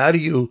 How do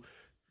you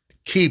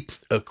keep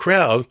a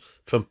crowd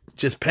from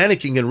just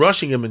panicking and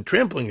rushing him and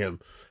trampling him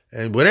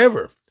and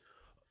whatever?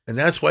 And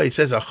that's why he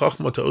says that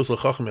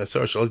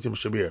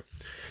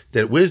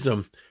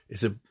wisdom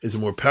is a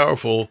more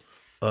powerful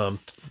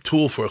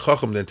tool for a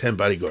chacham than 10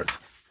 bodyguards,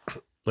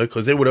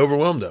 because they would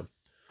overwhelm them.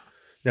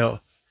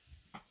 Now,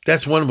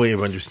 that's one way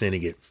of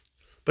understanding it.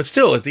 But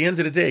still, at the end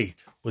of the day,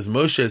 was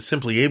Moshe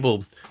simply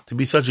able to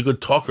be such a good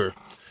talker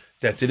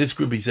that to this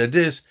group he said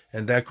this,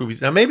 and that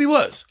group now maybe he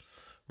was,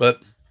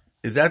 but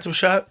is that the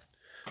shot?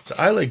 So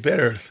I like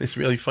better, it's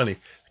really funny,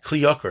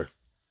 Kli Yakar,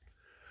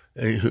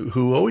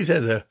 who always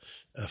has a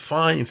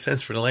fine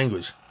sense for the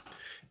language.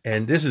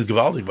 And this is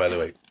Gavaldik, by the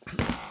way,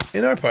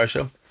 in our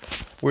Parsha,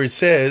 where it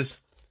says,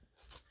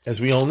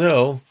 as we all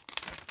know,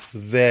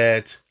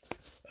 that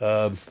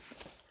the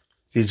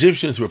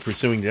Egyptians were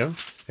pursuing them,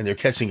 and they're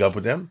catching up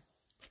with them,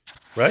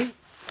 right?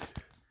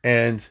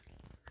 And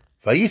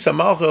Vayisa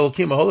Malcha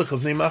Elokim Aholech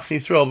Lefnei Mach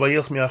Yisrael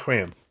Vayilch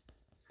Miachreim.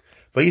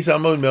 Vayisa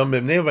Amon Me'om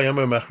B'nei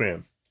Vayomer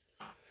Machreim.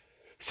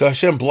 So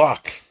Hashem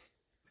blocked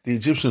the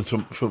Egyptians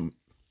from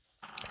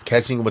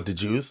catching up with the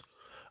Jews.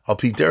 Al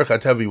pi derech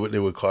hatavi, they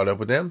were caught up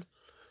with them,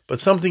 but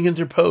something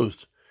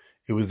interposed.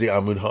 It was the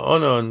Amud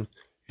Ha'anan,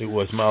 it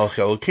was Malach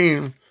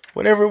Elokim,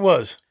 whatever it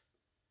was.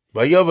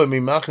 Vayova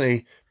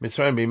mimachne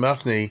Mitzrayim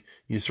b'machne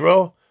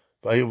Yisrael,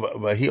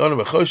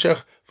 v'hi'onu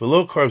v'choshech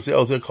v'lo karv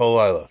ze'el ze kol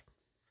laila.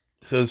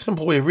 So the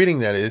simple way of reading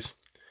that is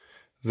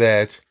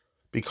that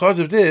because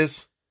of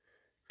this,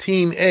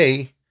 Team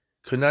A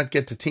could not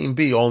get to Team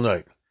B all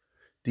night.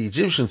 The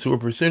Egyptians who were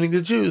pursuing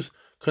the Jews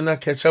could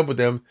not catch up with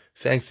them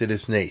thanks to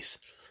this nace.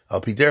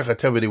 Al pi derech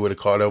hatavi, they would have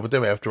caught up with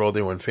them. After all,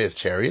 they were in fast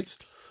chariots.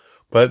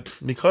 But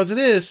because of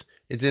this,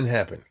 it didn't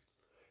happen.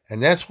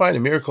 And that's why the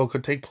miracle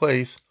could take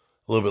place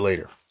a little bit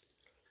later.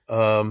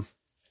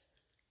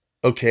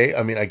 Okay,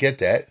 I mean, I get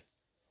that.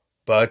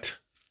 But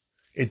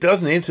it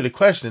doesn't answer the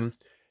question,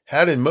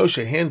 how did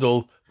Moshe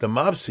handle the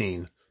mob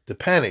scene, the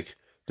panic,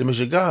 the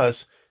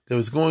mishagas that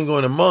was going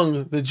on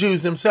among the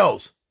Jews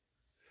themselves?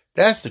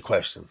 That's the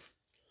question.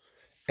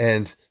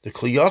 And the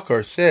Kli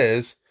Yakar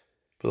says,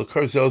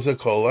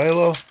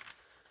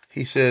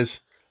 he says,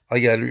 I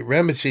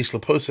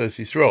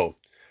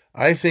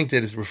think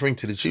that it's referring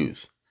to the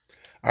Jews.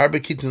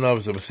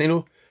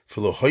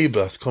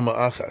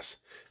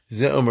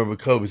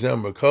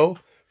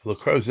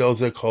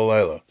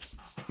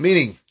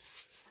 Meaning,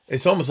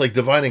 it's almost like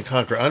divide and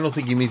conquer. I don't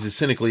think he means it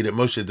cynically that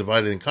Moshe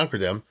divided and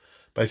conquered them,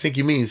 but I think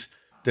he means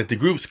that the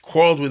groups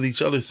quarreled with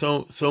each other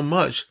so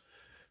much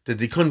that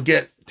they couldn't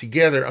get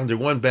together under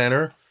one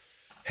banner.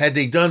 Had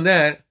they done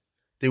that,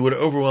 they would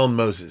have overwhelmed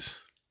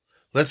Moses.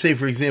 Let's say,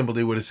 for example,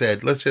 they would have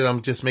said, let's say,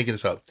 I'm just making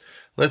this up.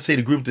 Let's say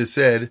the group that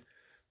said,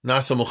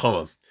 Nasa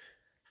Mulchama.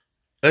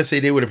 Let's say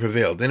they would have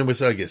prevailed. Then it was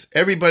like this.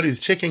 Everybody's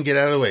chicken, get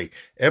out of the way.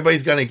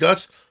 Everybody's got any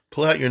guts,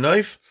 pull out your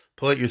knife,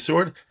 pull out your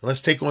sword, and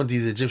let's take on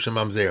these Egyptian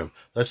mamzerim.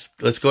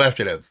 Let's go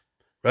after them.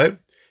 Right?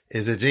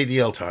 It's a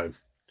JDL time.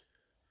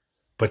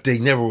 But they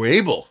never were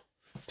able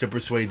to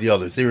persuade the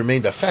others. They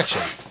remained a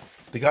faction.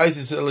 The guys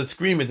who said, let's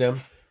scream at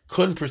them,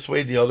 couldn't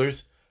persuade the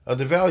others of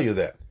the value of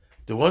that.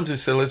 The ones who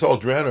said, let's all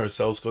drown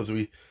ourselves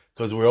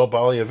because we're all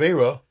Bali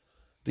Avera,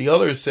 the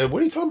others said,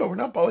 what are you talking about? We're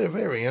not Bali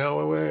Avera. You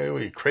know,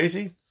 we're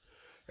crazy.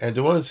 And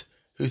the ones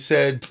who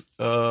said,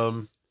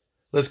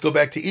 let's go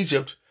back to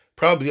Egypt,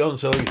 probably the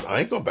others said,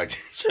 I ain't going back to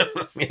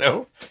Egypt. You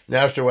know,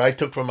 now after what I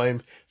took from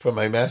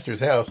my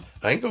master's house,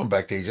 I ain't going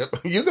back to Egypt.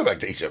 You go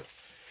back to Egypt.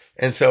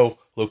 And so,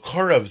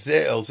 Lokarav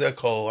Ze El Ze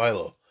Kol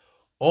Laila,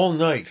 all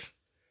night,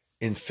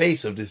 in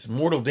face of this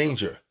mortal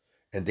danger,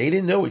 and they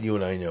didn't know what you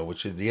and I know,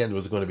 which at the end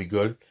was going to be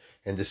good,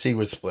 and the sea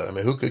would split. I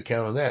mean, who could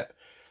count on that?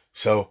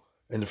 So,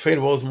 in the fate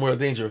of all this mortal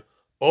danger,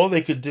 all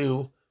they could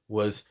do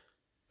was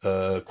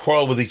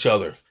quarrel with each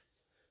other.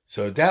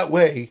 So that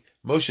way,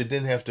 Moshe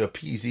didn't have to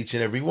appease each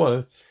and every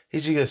one. He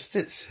just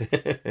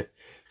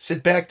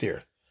sit back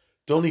there.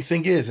 The only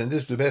thing is, and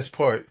this is the best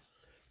part,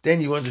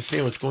 then you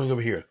understand what's going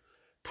over here.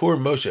 Poor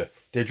Moshe,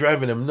 they're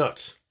driving him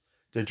nuts.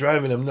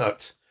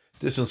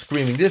 This one's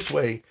screaming this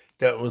way,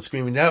 that one's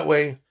screaming that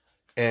way,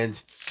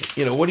 and,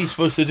 you know, what he's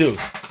supposed to do.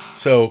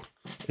 So,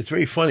 it's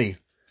very funny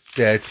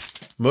that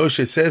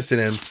Moshe says to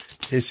them,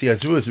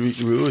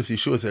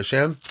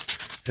 Hashem,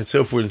 and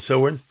so forth and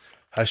so on.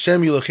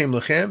 Hashem yilachem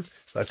lachem,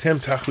 vatem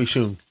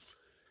tachrishun.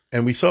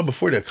 And we saw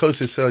before that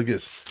Kosa said like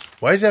this.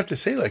 Why does it have to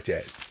say like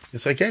that?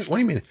 It's like, hey, what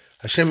do you mean?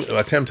 Hashem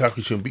vatem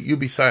tachrishun, you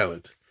be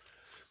silent.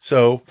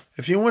 So,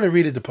 if you want to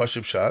read it the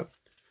Pashup Shot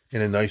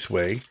in a nice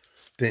way,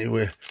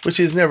 which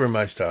is never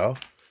my style,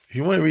 if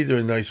you want to read it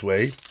in a nice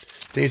way,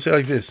 then you say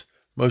like this.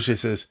 Moshe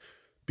says,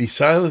 be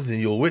silent and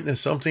you'll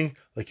witness something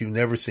like you've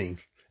never seen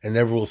and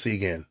never will see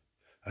again.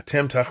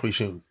 Atem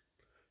tachrishun.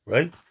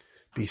 Right?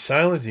 Be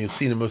silent and you'll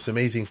see the most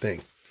amazing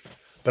thing.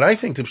 But I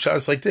think the pshat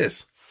is like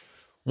this.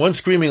 One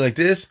screaming like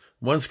this,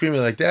 one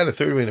screaming like that, a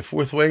third way and a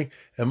fourth way,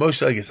 and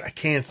Moshe like this, I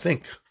can't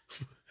think.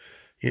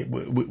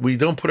 We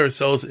don't put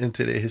ourselves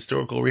into the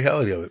historical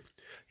reality of it.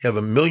 You have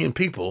a million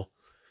people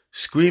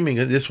screaming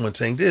at this one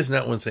saying this,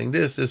 that one saying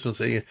this one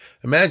saying,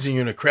 imagine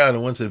you're in a crowd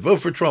and one said, vote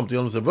for Trump, the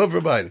other one said, vote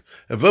for Biden,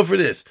 and vote for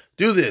this,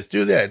 do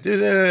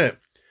that.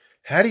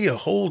 How do you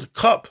hold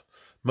cup?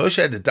 Moshe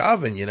had to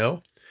daven, you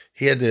know.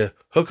 He had to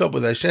hook up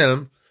with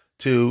Hashem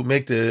to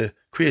make the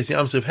Kriyas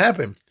Yamsuf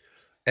happen.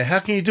 And how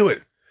can you do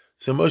it?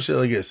 So Moshe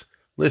like this,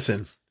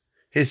 listen,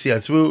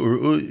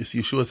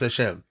 Yeshua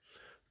Hashem.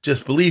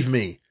 Just believe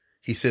me,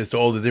 he says to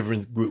all the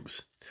different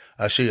groups.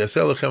 Asher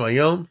yaseh lechem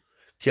hayom,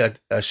 ki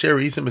asher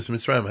yisem es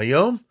Mitzrayim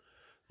hayom,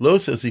 lo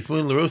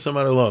sosifun l'rosa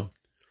ma'olam.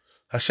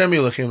 Hashem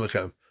yilachem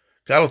lechem.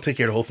 God will take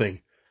care of the whole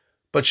thing.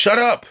 But shut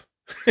up.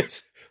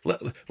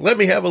 Let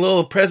me have a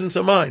little presence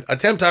of mind.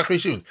 Atem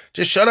tachrishun.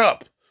 Just shut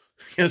up.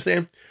 You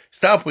understand?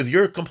 Stop with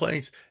your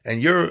complaints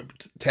and your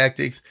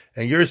tactics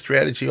and your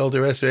strategy, all the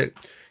rest of it.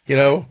 You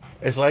know,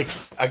 it's like,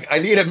 I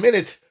need a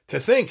minute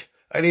to think.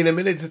 I need a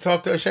minute to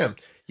talk to Hashem.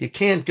 You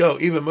can't go,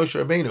 even Moshe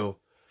Rabbeinu,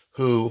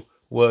 who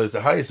was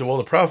the highest of all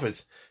the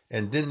prophets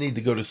and didn't need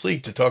to go to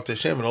sleep to talk to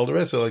Hashem and all the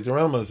rest of it, like the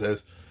Rambam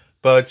says.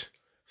 But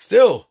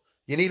still,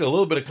 you need a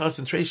little bit of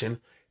concentration.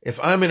 If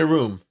I'm in a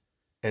room,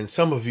 and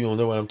some of you will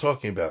know what I'm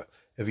talking about,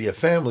 if you have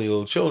family,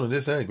 little children,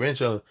 this and that,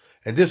 grandchildren,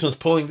 and this one's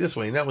pulling this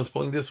way, and that one's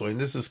pulling this way, and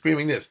this is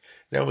screaming this,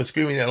 that one's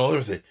screaming that, all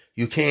over the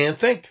you can't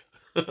think.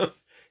 Even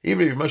if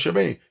you're Moshe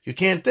Rabbeinu, you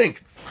can't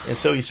think. And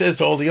so he says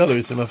to all the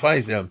others, and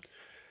Maphais them,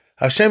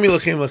 Hashem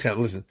Elokeim Elokeim,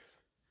 listen,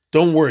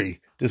 don't worry,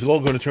 this is all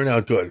going to turn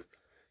out good.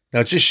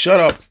 Now just shut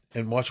up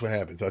and watch what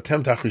happens.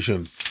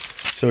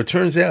 So it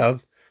turns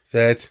out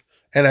that,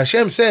 and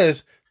Hashem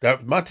says,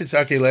 just like this.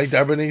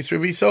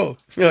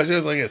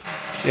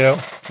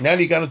 Now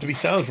you got him to be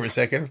silent for a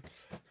second.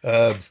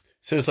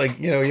 So it's like,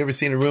 you ever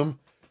seen a room?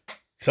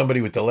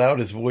 Somebody with the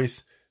loudest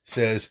voice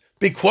says,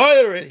 be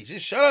quiet already.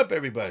 Just shut up,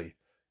 everybody.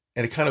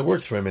 And it kind of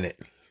works for a minute.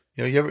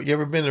 You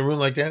ever been in a room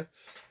like that?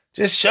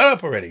 Just shut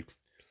up already.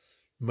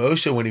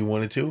 Moshe, when he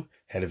wanted to,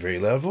 had a very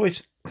loud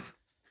voice.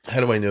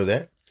 How do I know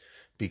that?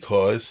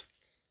 Because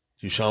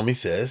Yerushalmi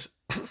says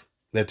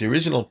that the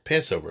original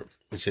Passover,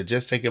 which had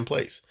just taken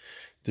place,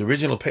 the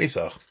original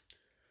Pesach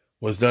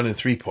was done in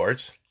 3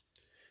 parts.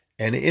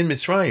 And in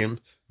Mitzrayim,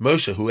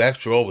 Moshe, who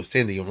after all was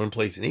standing in one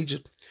place in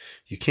Egypt,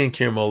 you can't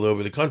carry him all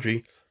over the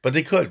country, but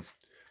they could.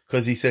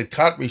 Because he said,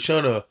 Kat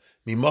Rishona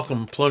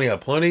mimakom ploni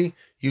ploni,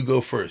 you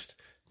go first.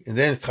 And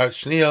then Kat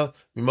Shnia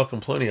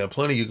mimakom ploni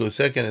ploni, you go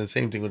second, and the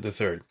same thing with the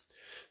third.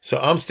 So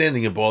I'm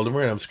standing in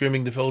Baltimore, and I'm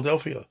screaming to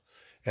Philadelphia.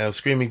 And I'm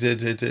screaming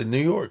to New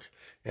York.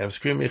 And I'm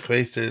screaming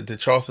to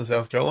Charleston,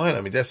 South Carolina.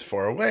 I mean, that's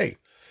far away.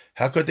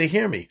 How could they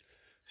hear me?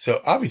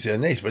 So obviously,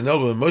 nice, but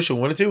no, when Moshe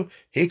wanted to,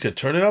 he could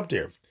turn it up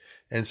there.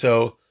 And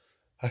so,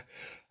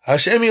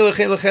 Hashem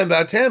Elokeim Elokeim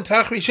Ba'atem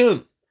Tach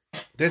Rishun.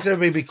 Let's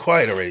everybody be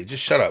quiet already.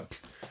 Just shut up.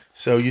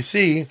 So you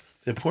see,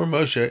 the poor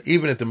Moshe,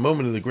 even at the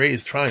moment of the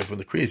greatest triumph from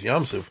the Kriyas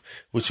Yamsuf,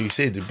 which we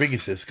say the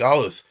biggest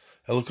Eskalus,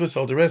 Elokus,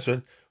 all the rest of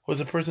it,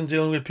 was a person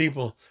dealing with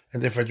people.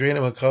 And they drained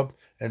him a cup,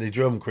 and they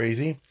drove him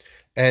crazy.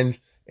 And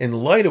in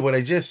light of what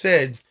I just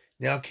said,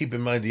 now keep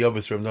in mind the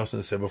Ovis Rav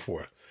Nosson said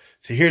before.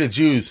 So here the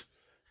Jews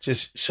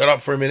just shut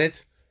up for a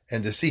minute,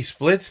 and the sea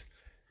split,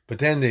 but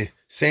then the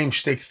same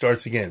shtick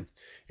starts again.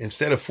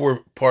 Instead of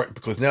 4-part,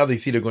 because now they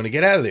see they're going to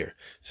get out of there.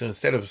 So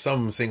instead of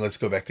some saying, let's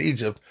go back to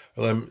Egypt,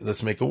 or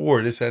let's make a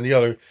war, this and the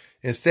other,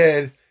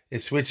 instead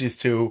it switches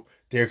to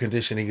the air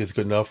conditioning is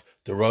good enough,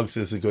 the rugs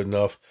is good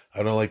enough,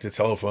 I don't like the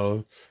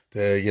telephone,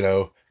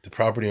 the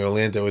property in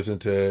Orlando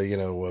isn't,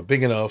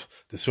 big enough,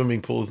 the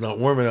swimming pool is not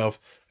warm enough,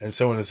 and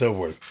so on and so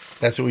forth.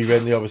 That's what we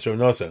read in the Ovis Rav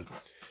Nosson.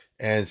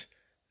 And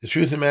the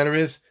truth of the matter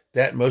is,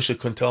 that Moshe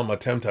couldn't tell him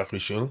Atem Tach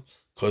Rishun,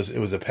 because it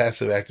was a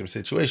passive-active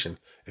situation.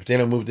 If they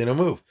don't move, they don't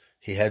move.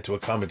 He had to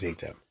accommodate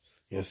them.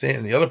 You understand?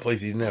 In the other place,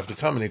 he didn't have to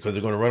accommodate because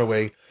they're going to run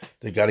away.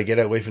 They got to get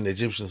away from the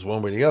Egyptians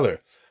one way or the other.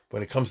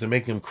 When it comes to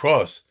making them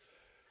cross,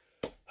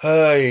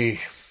 so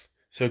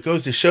it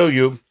goes to show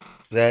you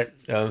that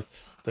the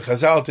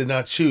Chazal did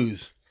not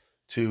choose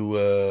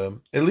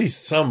to, at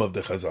least some of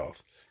the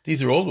Chazals.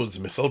 These are old ones,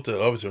 Mechilta,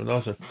 Ovis Rav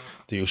Nosson,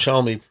 the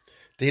Yerushalmi.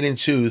 They didn't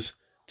choose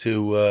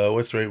to,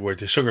 what's the right word,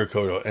 to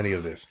sugarcoat any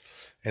of this.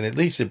 And at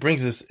least it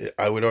brings us,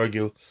 I would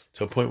argue,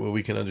 to a point where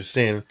we can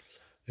understand,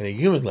 on a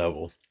human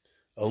level,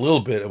 a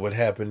little bit of what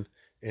happened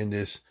in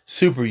this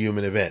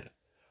superhuman event.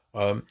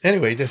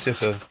 Anyway, that's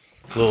just a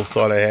little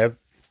thought I have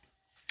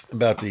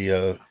about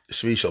the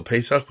Shvi Shel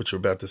Pesach, which we're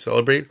about to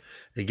celebrate.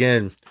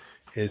 Again,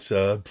 it's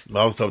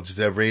Mazel Tov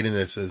Joseph Radin.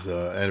 This is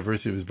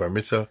anniversary of his Bar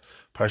Mitzvah.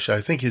 Parsha,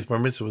 I think his Bar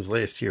Mitzvah was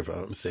last year, if I'm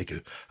not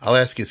mistaken. I'll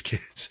ask his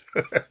kids.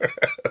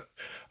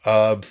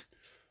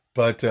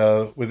 But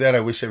with that,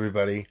 I wish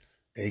everybody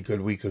a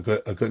good week, a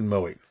good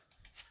mowing.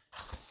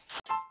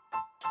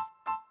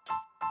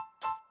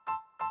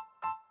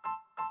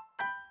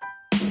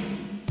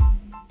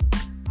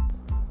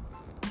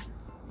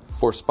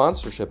 For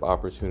sponsorship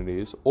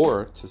opportunities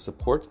or to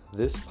support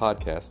this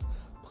podcast,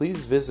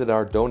 please visit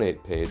our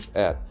donate page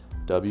at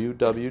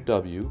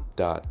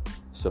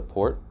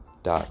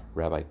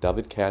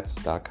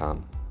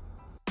www.support.rabbidavidkatz.com.